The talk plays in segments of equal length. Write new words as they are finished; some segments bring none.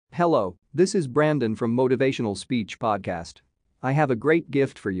Hello, this is Brandon from Motivational Speech Podcast. I have a great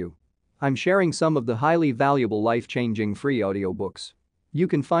gift for you. I'm sharing some of the highly valuable life-changing free audiobooks. You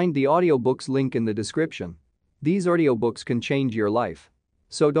can find the audiobooks link in the description. These audiobooks can change your life.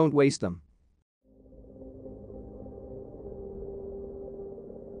 So don't waste them.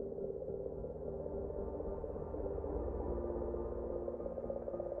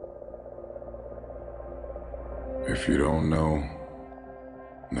 If you don't know,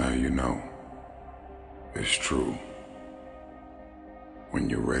 now you know. It's true. When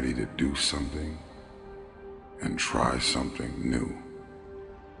you're ready to do something and try something new,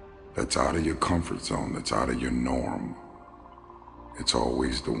 that's out of your comfort zone, that's out of your norm. It's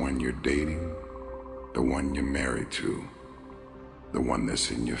always the one you're dating, the one you're married to, the one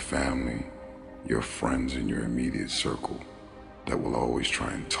that's in your family, your friends in your immediate circle that will always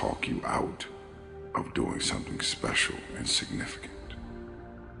try and talk you out of doing something special and significant.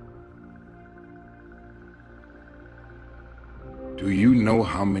 Do you know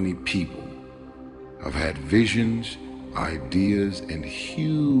how many people have had visions, ideas, and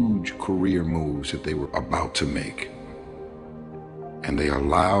huge career moves that they were about to make, and they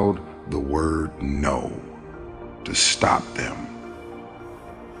allowed the word no to stop them?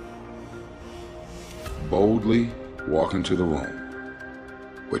 Boldly walk into the room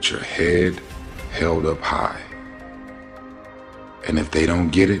with your head held up high. And if they don't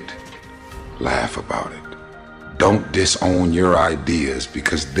get it, laugh about it. Don't disown your ideas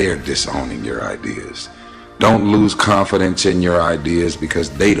because they're disowning your ideas. Don't lose confidence in your ideas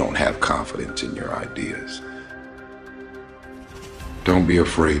because they don't have confidence in your ideas. Don't be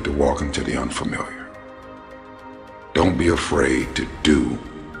afraid to walk into the unfamiliar. Don't be afraid to do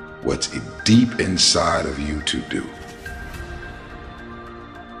what's deep inside of you to do.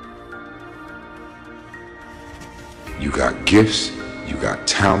 You got gifts, you got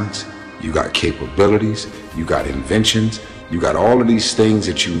talents, you got capabilities, you got inventions, you got all of these things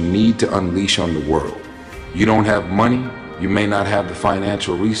that you need to unleash on the world. You don't have money, you may not have the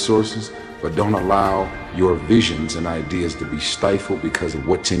financial resources, but don't allow your visions and ideas to be stifled because of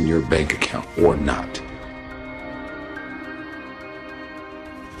what's in your bank account or not.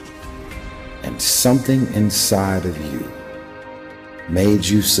 And something inside of you made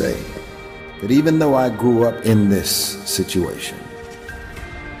you say that even though I grew up in this situation,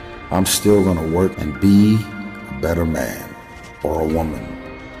 I'm still gonna work and be a better man or a woman.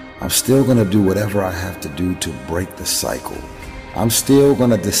 I'm still gonna do whatever I have to do to break the cycle. I'm still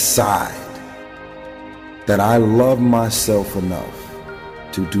gonna decide that I love myself enough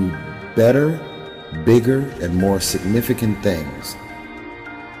to do better, bigger, and more significant things.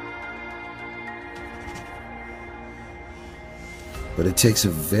 But it takes a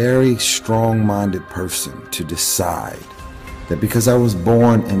very strong-minded person to decide that because I was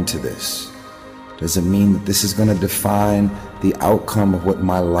born into this, doesn't mean that this is going to define the outcome of what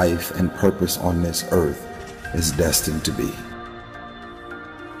my life and purpose on this earth is destined to be.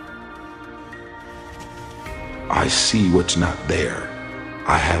 I see what's not there.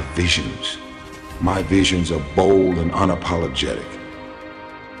 I have visions. My visions are bold and unapologetic.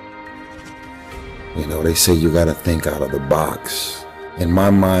 You know, they say you got to think out of the box. In my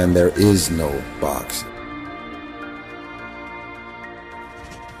mind, there is no box.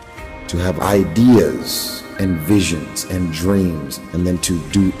 To have ideas and visions and dreams, and then to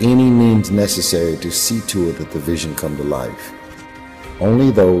do any means necessary to see to it that the vision come to life.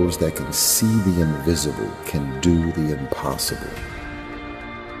 Only those that can see the invisible can do the impossible.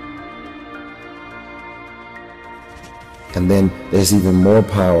 And then there's even more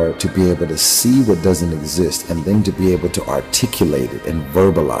power to be able to see what doesn't exist and then to be able to articulate it and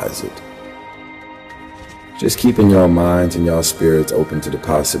verbalize it. Just keeping your minds and your spirits open to the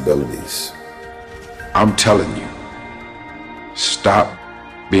possibilities. I'm telling you, stop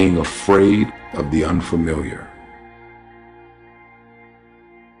being afraid of the unfamiliar.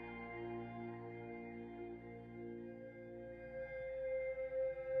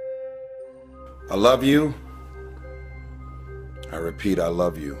 I love you. I repeat, I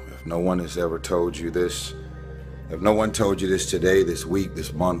love you. If no one has ever told you this, if no one told you this today, this week,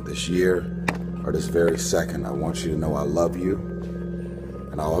 this month, this year, or this very second, I want you to know I love you.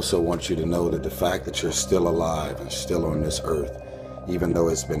 And I also want you to know that the fact that you're still alive and still on this earth, even though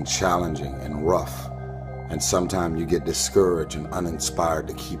it's been challenging and rough, and sometimes you get discouraged and uninspired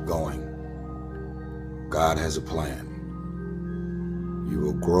to keep going, God has a plan. You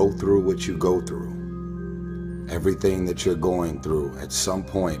will grow through what you go through. Everything that you're going through, at some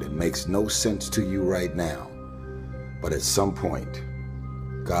point, it makes no sense to you right now. But at some point,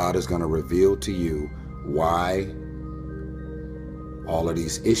 God is going to reveal to you why all of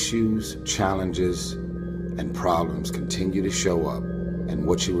these issues, challenges, and problems continue to show up, and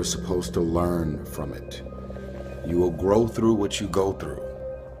what you were supposed to learn from it. You will grow through what you go through.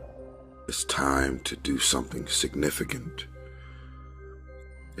 It's time to do something significant.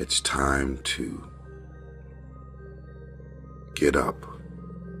 It's time to get up.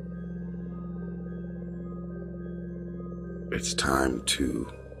 It's time to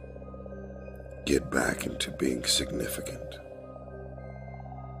get back into being significant.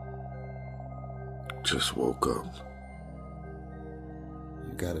 Just woke up.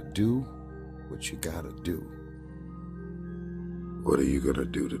 You gotta do what you gotta do. What are you gonna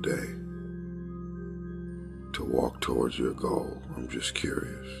do today to walk towards your goal? I'm just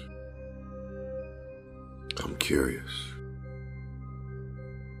curious. I'm curious.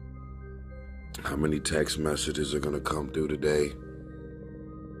 How many text messages are gonna come through today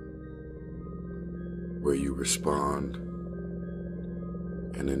where you respond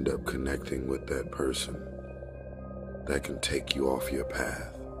and end up connecting with that person that can take you off your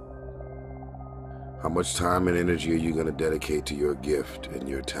path? How much time and energy are you going to dedicate to your gift and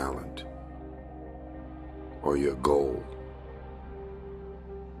your talent or your goal?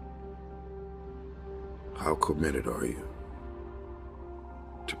 How committed are you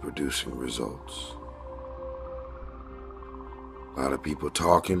to producing results? A lot of people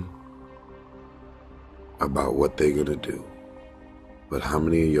talking about what they're going to do. But how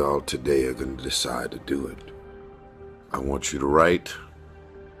many of y'all today are going to decide to do it? I want you to write,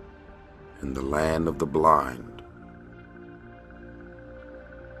 in the land of the blind,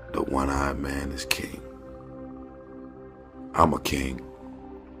 the one-eyed man is king. I'm a king.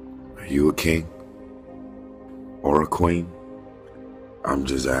 Are you a king? Or a queen? I'm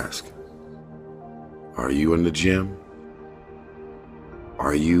just asking. Are you in the gym?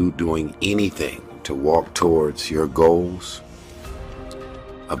 Are you doing anything to walk towards your goals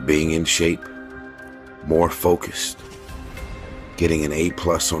of being in shape, more focused, getting an A+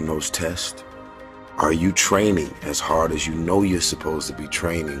 on those tests? Are you training as hard as you know you're supposed to be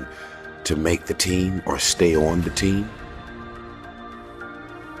training to make the team or stay on the team?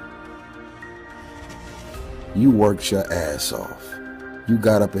 You worked your ass off. You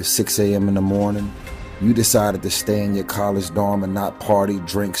got up at 6 a.m. in the morning. You decided to stay in your college dorm and not party,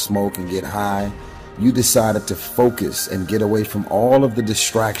 drink, smoke, and get high. You decided to focus and get away from all of the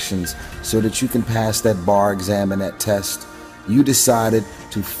distractions so that you can pass that bar exam and that test. You decided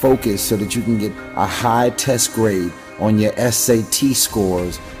to focus so that you can get a high test grade on your SAT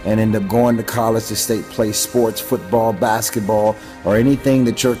scores and end up going to college to play sports, football, basketball, or anything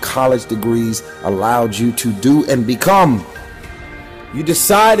that your college degrees allowed you to do and become. You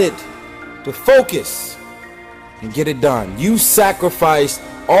decided to focus and get it done. You sacrificed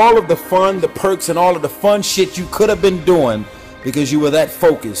all of the fun, the perks, and all of the fun shit you could have been doing because you were that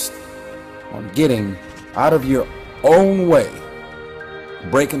focused on getting out of your own way,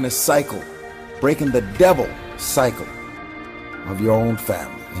 breaking the cycle, breaking the devil cycle of your own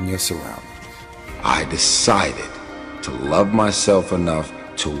family and your surroundings. I decided to love myself enough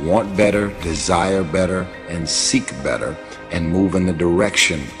to want better, desire better, and seek better, and move in the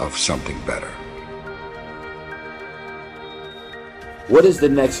direction of something better. What is the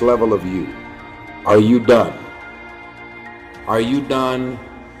next level of you? Are you done? Are you done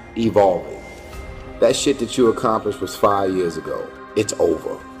evolving? That shit that you accomplished was 5 years ago. It's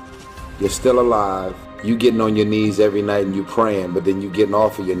over. You're still alive. You getting on your knees every night and you praying, but then you getting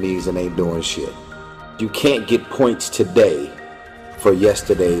off of your knees and ain't doing shit. You can't get points today for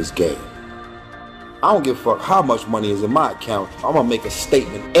yesterday's game. I don't give a fuck how much money is in my account. I'm gonna make a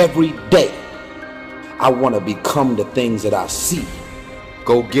statement every day. I wanna become the things that I see.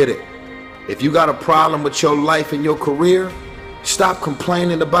 Go get it. If you got a problem with your life and your career, stop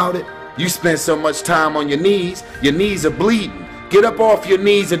complaining about it. You spend so much time on your knees are bleeding. Get up off your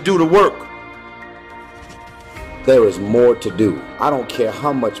knees and do the work. There is more to do. I don't care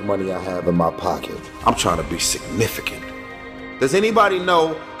how much money I have in my pocket. I'm trying to be significant. Does anybody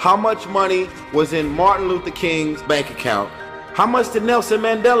know how much money was in Martin Luther King's bank account? How much did Nelson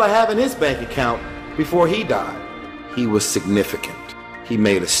Mandela have in his bank account before he died? He was significant. He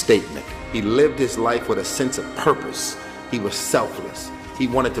made a statement. He lived his life with a sense of purpose. He was selfless. He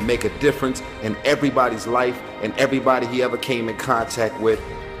wanted to make a difference in everybody's life and everybody he ever came in contact with.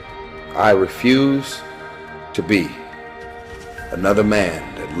 I refuse to be another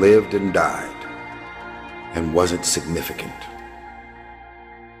man that lived and died and wasn't significant.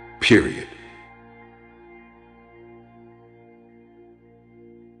 Period.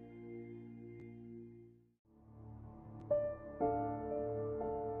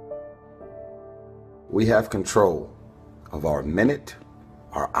 We have control of our minute,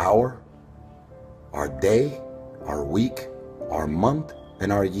 our hour, our day, our week, our month,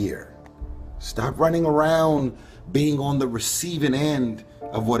 and our year. Stop running around being on the receiving end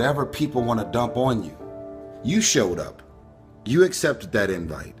of whatever people want to dump on you. You showed up. You accepted that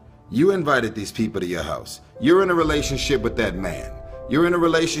invite. You invited these people to your house. You're in a relationship with that man. You're in a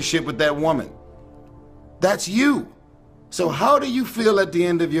relationship with that woman. That's you. So how do you feel at the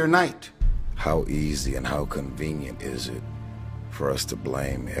end of your night? How easy and how convenient is it for us to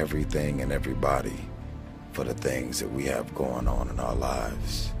blame everything and everybody for the things that we have going on in our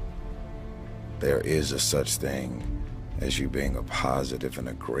lives? There is a such thing as you being a positive and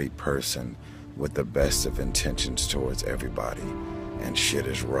a great person with the best of intentions towards everybody, and shit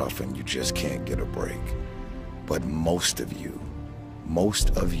is rough and you just can't get a break. But most of you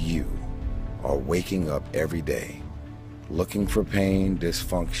are waking up every day looking for pain,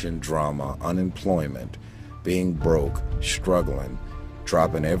 dysfunction, drama, unemployment, being broke, struggling,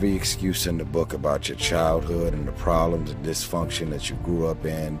 dropping every excuse in the book about your childhood and the problems and dysfunction that you grew up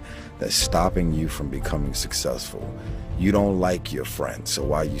in that's stopping you from becoming successful. You don't like your friends, so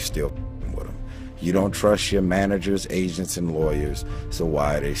why are you still with them? You don't trust your managers, agents, and lawyers, so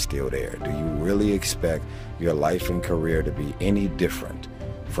why are they still there? Do you really expect your life and career to be any different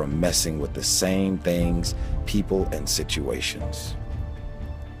from messing with the same things, people, and situations?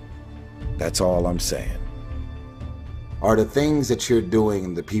 That's all I'm saying. Are the things that you're doing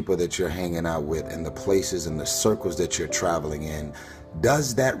and the people that you're hanging out with and the places and the circles that you're traveling in,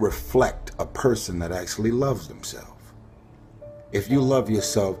 does that reflect a person that actually loves themselves? If you love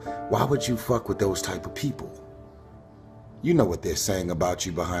yourself, why would you fuck with those type of people? You know what they're saying about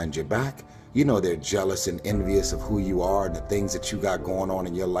you behind your back. You know they're jealous and envious of who you are and the things that you got going on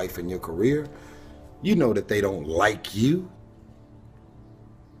in your life and your career. You know that they don't like you.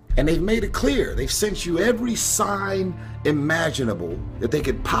 And they've made it clear. They've sent you every sign imaginable that they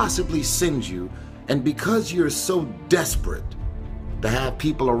could possibly send you. And because you're so desperate to have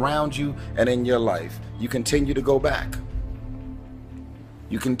people around you and in your life, you continue to go back.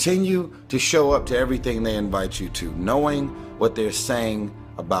 You continue to show up to everything they invite you to, knowing what they're saying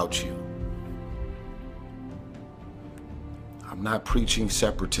about you. I'm not preaching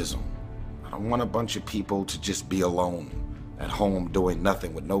separatism. I don't want a bunch of people to just be alone at home doing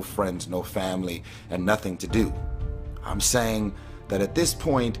nothing with no friends, no family, and nothing to do. I'm saying that at this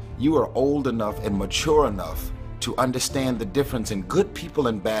point, you are old enough and mature enough to understand the difference in good people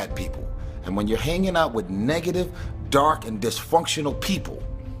and bad people. And when you're hanging out with negative, dark, and dysfunctional people,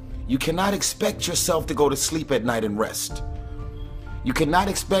 you cannot expect yourself to go to sleep at night and rest. You cannot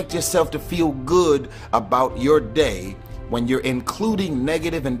expect yourself to feel good about your day when you're including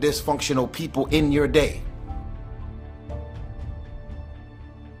negative and dysfunctional people in your day.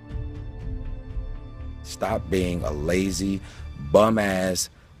 Stop being a lazy, bum-ass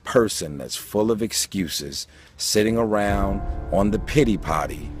person that's full of excuses, sitting around on the pity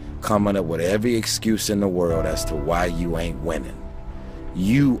potty, coming up with every excuse in the world as to why you ain't winning.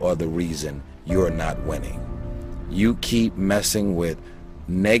 You are the reason you're not winning. You keep messing with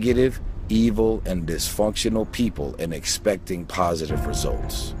negative, evil, and dysfunctional people and expecting positive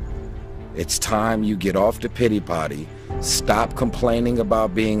results. It's time you get off the pity potty, stop complaining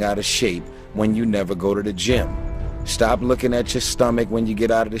about being out of shape when you never go to the gym. Stop looking at your stomach when you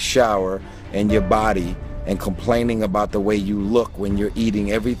get out of the shower and your body and complaining about the way you look when you're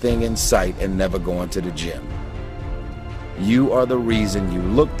eating everything in sight and never going to the gym. You are the reason you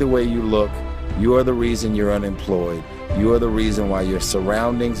look the way you look. You are the reason you're unemployed. You are the reason why your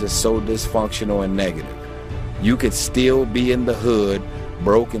surroundings are so dysfunctional and negative. You could still be in the hood,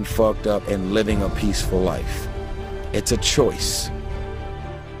 broke and fucked up, and living a peaceful life. It's a choice.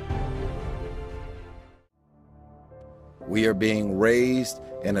 We are being raised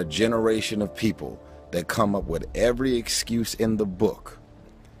in a generation of people that come up with every excuse in the book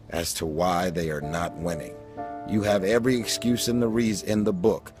as to why they are not winning. You have every excuse in the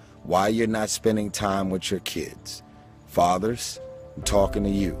book why you're not spending time with your kids. Fathers, I'm talking to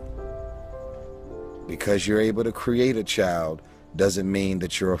you. Because you're able to create a child doesn't mean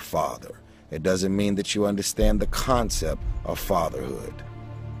that you're a father. It doesn't mean that you understand the concept of fatherhood.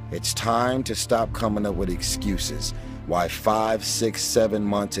 It's time to stop coming up with excuses why 5, 6, 7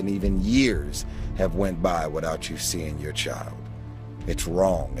 months and even years have went by without you seeing your child. It's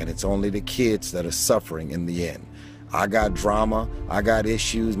wrong, and it's only the kids that are suffering in the end. I got drama, I got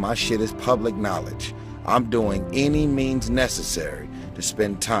issues, my shit is public knowledge. I'm doing any means necessary to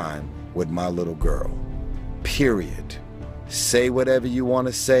spend time with my little girl. Period. Say whatever you want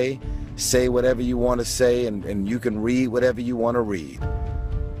to say whatever you want to say, and you can read whatever you want to read.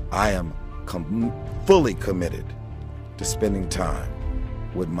 I am fully committed to spending time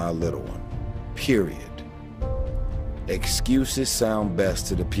with my little one, period. Excuses sound best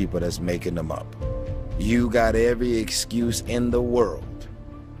to the people that's making them up. You got every excuse in the world.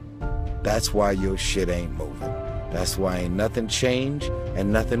 That's why your shit ain't moving. That's why ain't nothing changed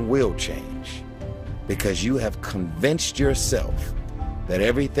and nothing will change. Because you have convinced yourself that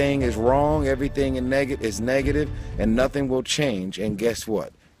everything is wrong, everything is negative, and nothing will change. And guess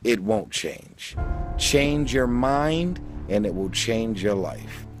what? It won't change. Change your mind and it will change your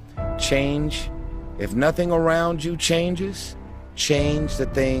life. Change. If nothing around you changes, change the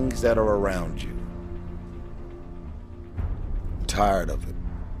things that are around you. I'm tired of it.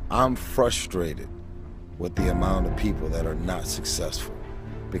 I'm frustrated with the amount of people that are not successful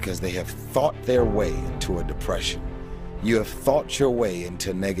because they have thought their way into a depression. You have thought your way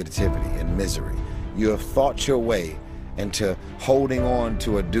into negativity and misery. You have thought your way into holding on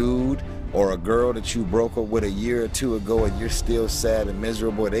to a dude or a girl that you broke up with a year or two ago and you're still sad and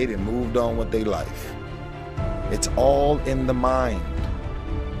miserable. They done moved on with their life. It's all in the mind.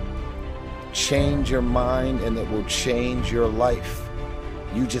 Change your mind and it will change your life.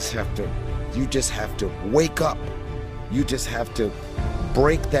 You just have to wake up. You just have to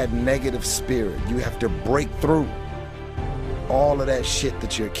break that negative spirit. You have to break through all of that shit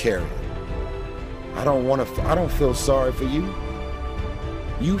that you're carrying. I don't feel sorry for you.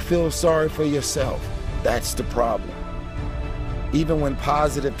 You feel sorry for yourself. That's the problem. Even when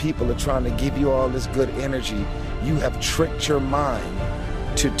positive people are trying to give you all this good energy, you have tricked your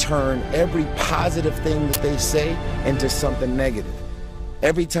mind to turn every positive thing that they say into something negative.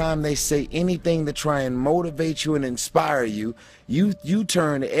 Every time they say anything to try and motivate you and inspire you, you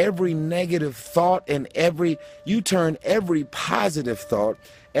turn every negative thought and you turn every positive thought,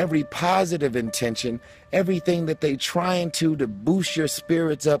 every positive intention, everything that they trying to boost your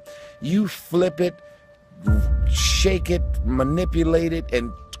spirits up, you flip it, shake it, manipulate it,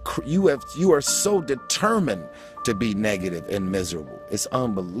 and you are so determined to be negative and miserable. It's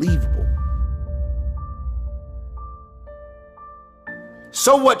unbelievable.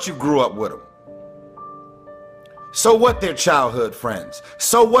 So what you grew up with them? So what their childhood friends?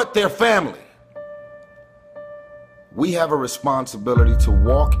 So what their family? We have a responsibility to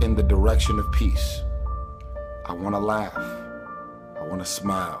walk in the direction of peace. I want to laugh. I want to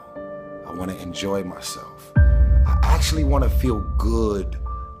smile. I want to enjoy myself. I actually want to feel good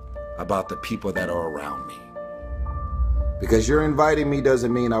about the people that are around me. Because you're inviting me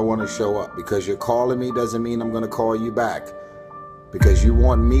doesn't mean I want to show up. Because you're calling me doesn't mean I'm going to call you back. Because you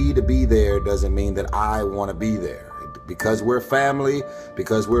want me to be there doesn't mean that I want to be there. Because we're family,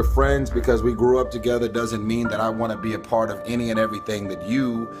 because we're friends, because we grew up together doesn't mean that I want to be a part of any and everything that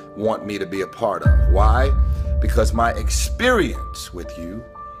you want me to be a part of. Why? Because my experience with you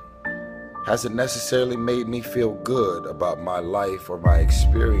hasn't necessarily made me feel good about my life or my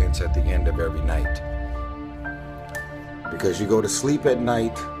experience at the end of every night. Because you go to sleep at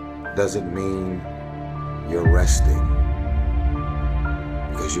night doesn't mean you're resting.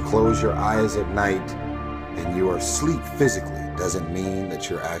 Because you close your eyes at night and you are asleep physically doesn't mean that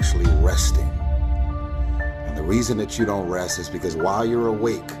you're actually resting. And the reason that you don't rest is because while you're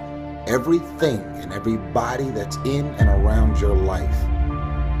awake, everything and everybody that's in and around your life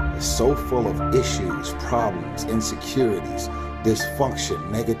is so full of issues, problems, insecurities, dysfunction,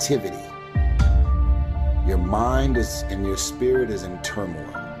 negativity. Your mind is and your spirit is in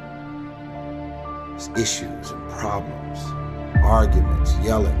turmoil. There's issues and problems, arguments,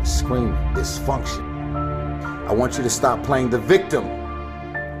 yelling, screaming, dysfunction. I want you to stop playing the victim.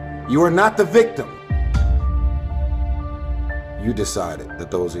 You are not the victim. You decided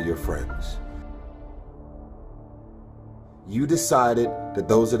that those are your friends. You decided that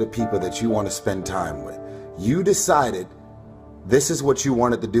those are the people that you want to spend time with. You decided this is what you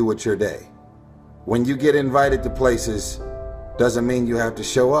wanted to do with your day. When you get invited to places, doesn't mean you have to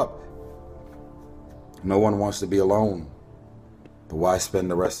show up. No one wants to be alone. But why spend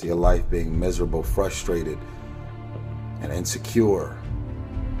the rest of your life being miserable, frustrated, and insecure,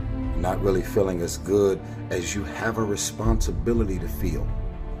 not really feeling as good as you have a responsibility to feel?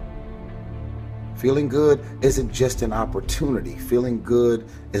 Feeling good isn't just an opportunity. Feeling good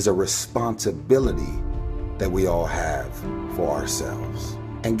is a responsibility that we all have for ourselves.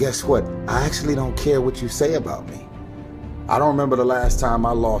 And guess what? I actually don't care what you say about me. I don't remember the last time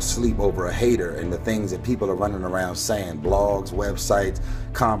I lost sleep over a hater and the things that people are running around saying, blogs, websites,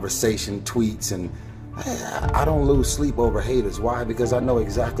 conversation, tweets, and I don't lose sleep over haters. Why? Because I know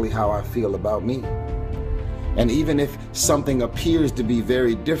exactly how I feel about me. And even if something appears to be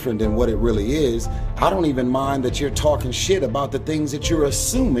very different than what it really is, I don't even mind that you're talking shit about the things that you're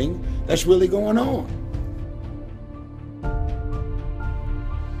assuming that's really going on.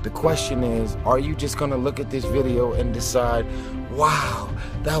 The question is, are you just gonna look at this video and decide, wow,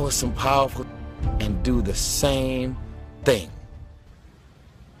 that was some powerful, and do the same thing?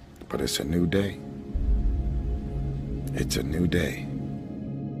 But it's a new day. It's a new day.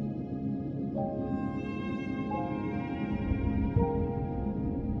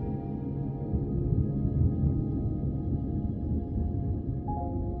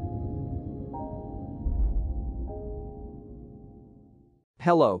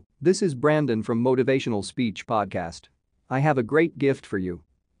 Hello, this is Brandon from Motivational Speech Podcast. I have a great gift for you.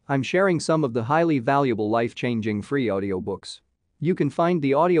 I'm sharing some of the highly valuable life-changing free audiobooks. You can find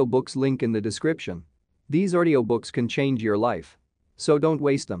the audiobooks link in the description. These audiobooks can change your life. So don't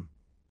waste them.